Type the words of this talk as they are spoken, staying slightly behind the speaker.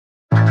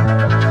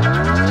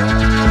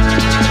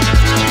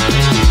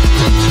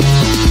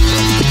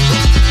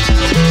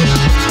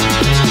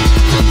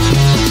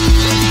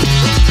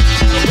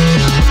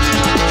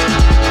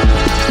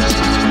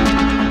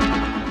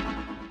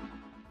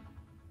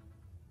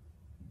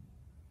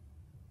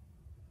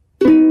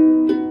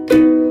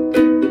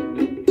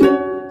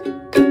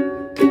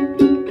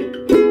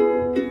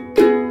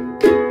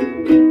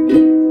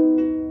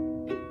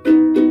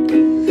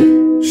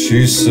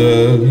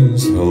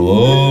says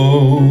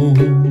hello,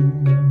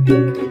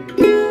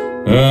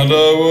 and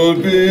I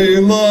would be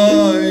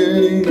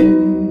lying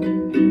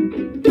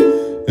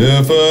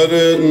if I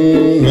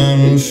didn't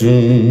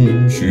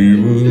mention she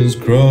was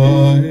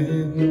crying.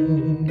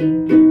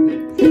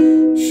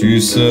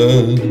 She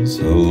says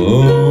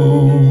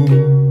hello,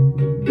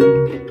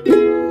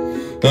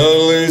 at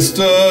least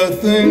I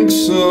think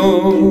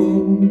so.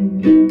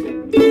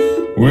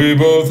 We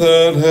both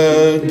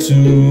had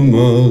too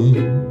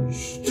much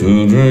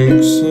to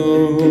drink, so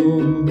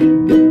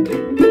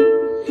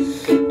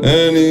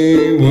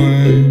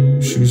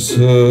anyway, she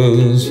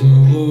says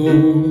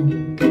hello.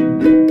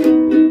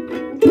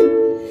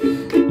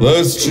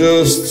 Let's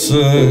just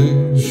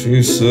say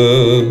she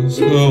says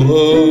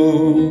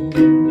hello.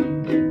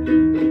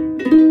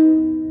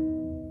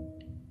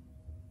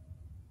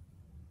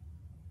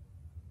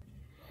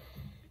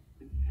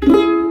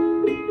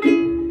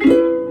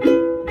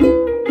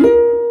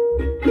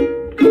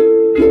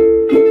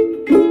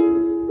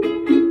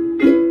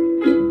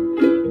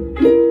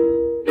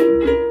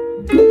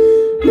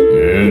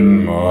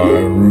 In my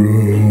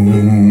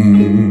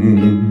room,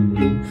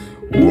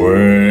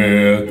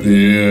 way at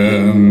the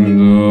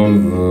end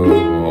of the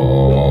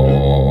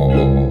hall,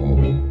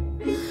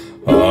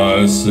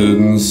 I sit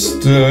and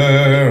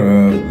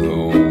stare at the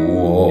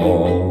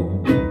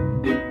wall,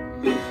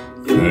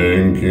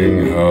 thinking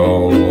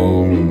how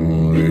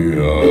lonely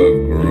I've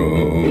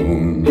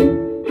grown,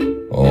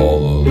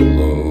 all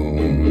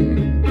alone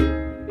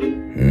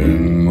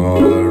in my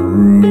room.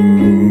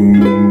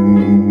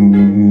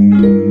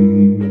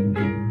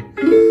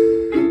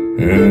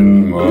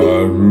 In my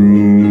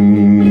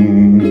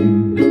room,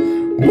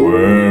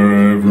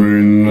 where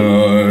every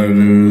night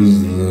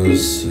is the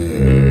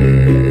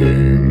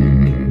same,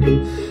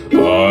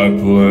 I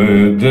play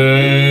a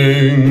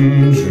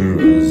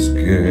dangerous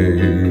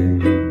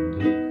game.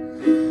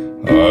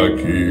 I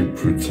keep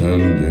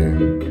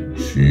pretending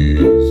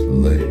she's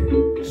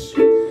late,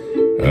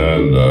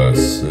 and I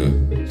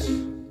sit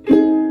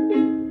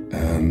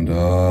and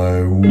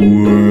I wait.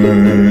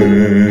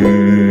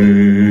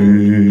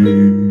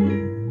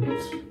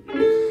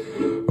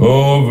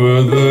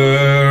 Over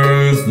there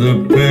is the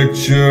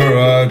picture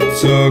I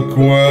took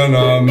when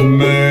I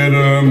made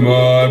her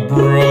my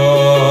bride.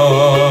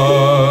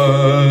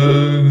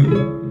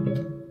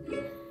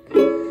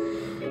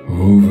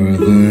 Over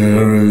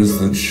there is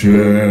the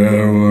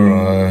chair where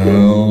I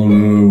held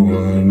her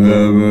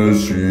whenever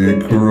she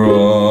cried.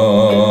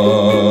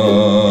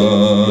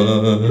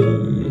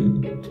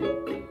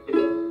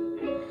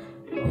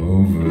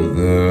 Over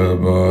there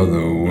by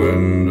the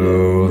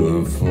window,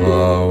 the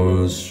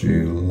flowers she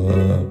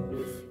left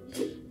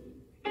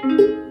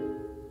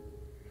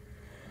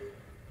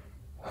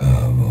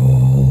have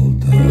all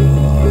died.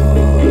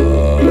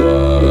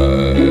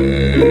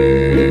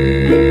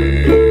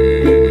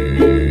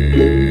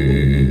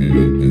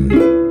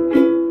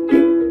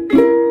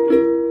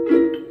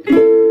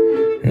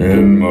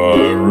 In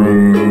my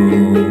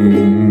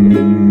room,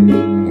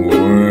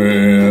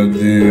 way at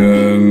the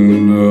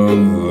end of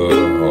the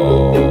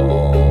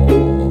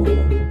hall,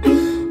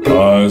 I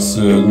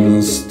sit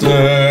and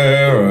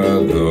stare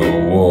at the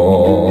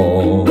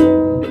wall,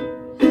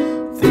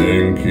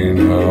 thinking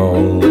how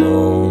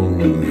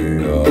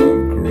lonely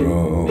I've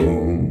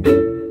grown,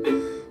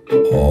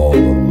 all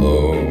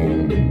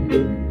alone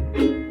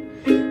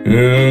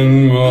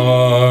in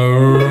my